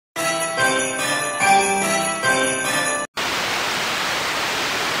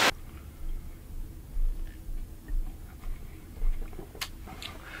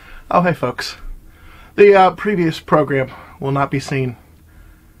Oh, hey folks. The previous program will not be seen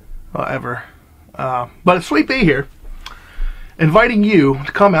ever. But it's Sweet Bee here, inviting you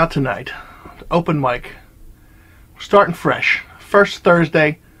to come out tonight. Open mic. We're starting fresh. First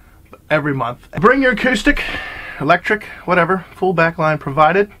Thursday every month. Bring your acoustic, electric, whatever. Full backline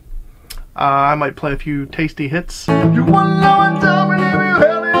provided. I might play a few tasty hits. You wanna know what time it is, you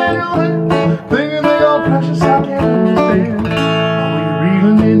held it in your hand, thinking they all precious, I can't understand.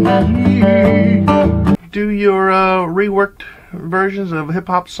 Do your reworked versions of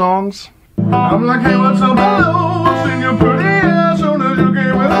hip-hop songs. I'm like, hey, what's up, hello? Sing your pretty ass soon as you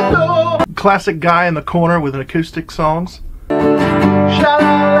came in the door. Classic guy in the corner with an acoustic songs.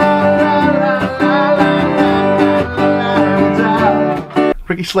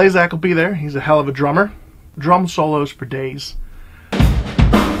 Ricky Slazak will be there. He's a hell of a drummer. Drum solos for days.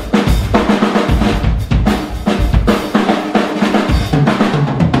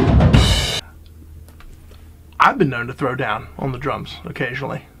 I've been known to throw down on the drums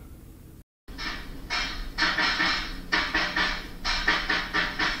occasionally.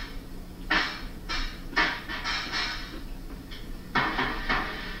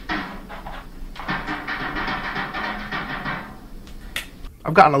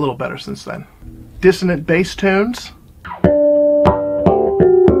 I've gotten a little better since then. Dissonant bass tunes.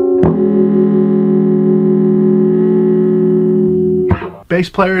 Bass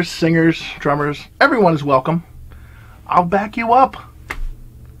players, singers, drummers, everyone is welcome. I'll back you up.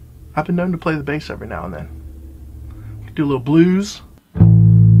 I've been known to play the bass every now and then. Do a little blues. A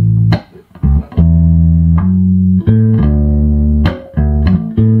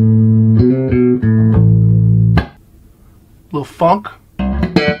little funk.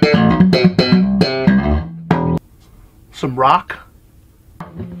 Some rock.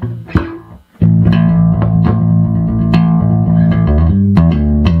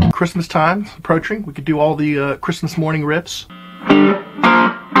 Christmas time approaching. We could do all the Christmas morning riffs.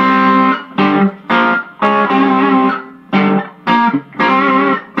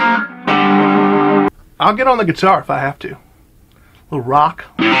 I'll get on the guitar if I have to. A little rock.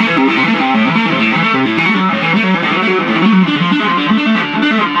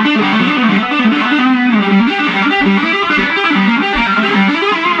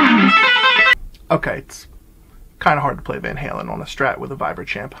 Okay, it's kind of hard to play Van Halen on a Strat with a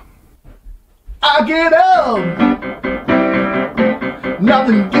Vibra-Champ. I get up,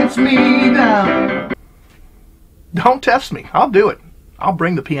 nothing gets me down. Don't test me, I'll do it. I'll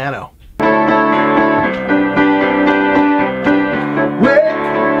bring the piano. Wake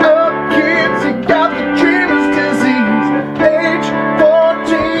up kids, you got the dreamer's disease. Age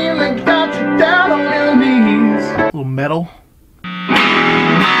 14, they got you down on your knees. A little metal.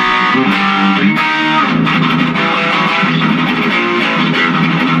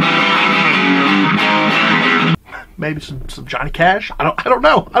 Maybe some Johnny Cash. I don't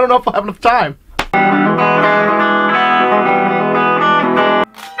know. I don't know if I'll have enough time.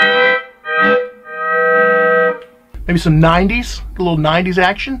 Maybe some 90s, a little 90s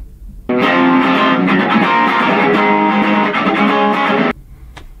action.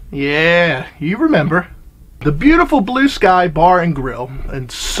 Yeah, you remember. The beautiful Blue Sky Bar and Grill in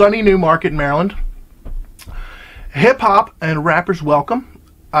sunny Newmarket, Maryland. Hip hop and rappers welcome.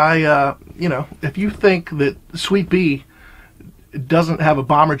 You know, if you think that Sweet Bee doesn't have a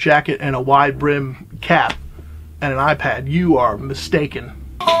bomber jacket and a wide brim cap and an iPad, you are mistaken.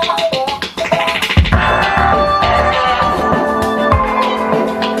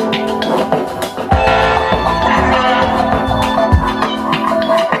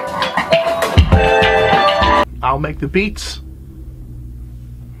 I'll make the beats.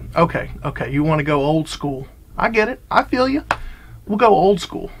 Okay, you want to go old school. I get it. I feel you. We'll go old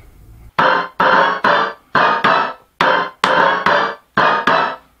school.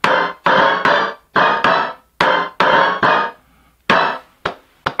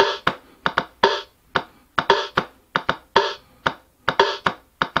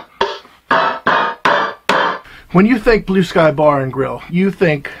 When you think Blue Sky Bar and Grill, you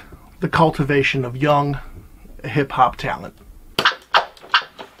think the cultivation of young hip-hop talent.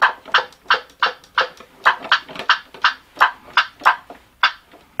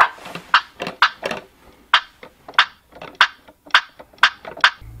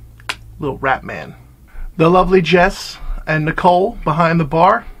 Little rap man. The lovely Jess and Nicole behind the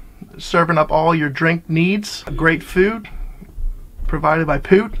bar, serving up all your drink needs. Great food provided by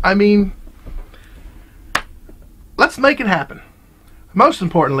Poot. I mean, let's make it happen. Most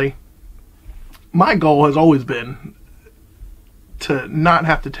importantly, my goal has always been to not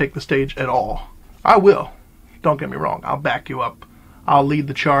have to take the stage at all. I will. Don't get me wrong. I'll back you up I'll lead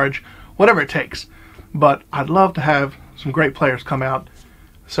the charge, whatever it takes. But I'd love to have some great players come out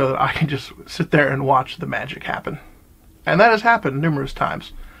so that I can just sit there and watch the magic happen. And that has happened numerous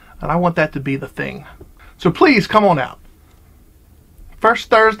times. And I want that to be the thing. So please come on out. First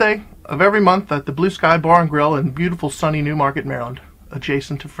Thursday of every month at the Blue Sky Bar and Grill in beautiful sunny Newmarket, Maryland,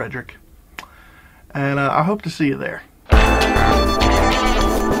 adjacent to Frederick. And I hope to see you there.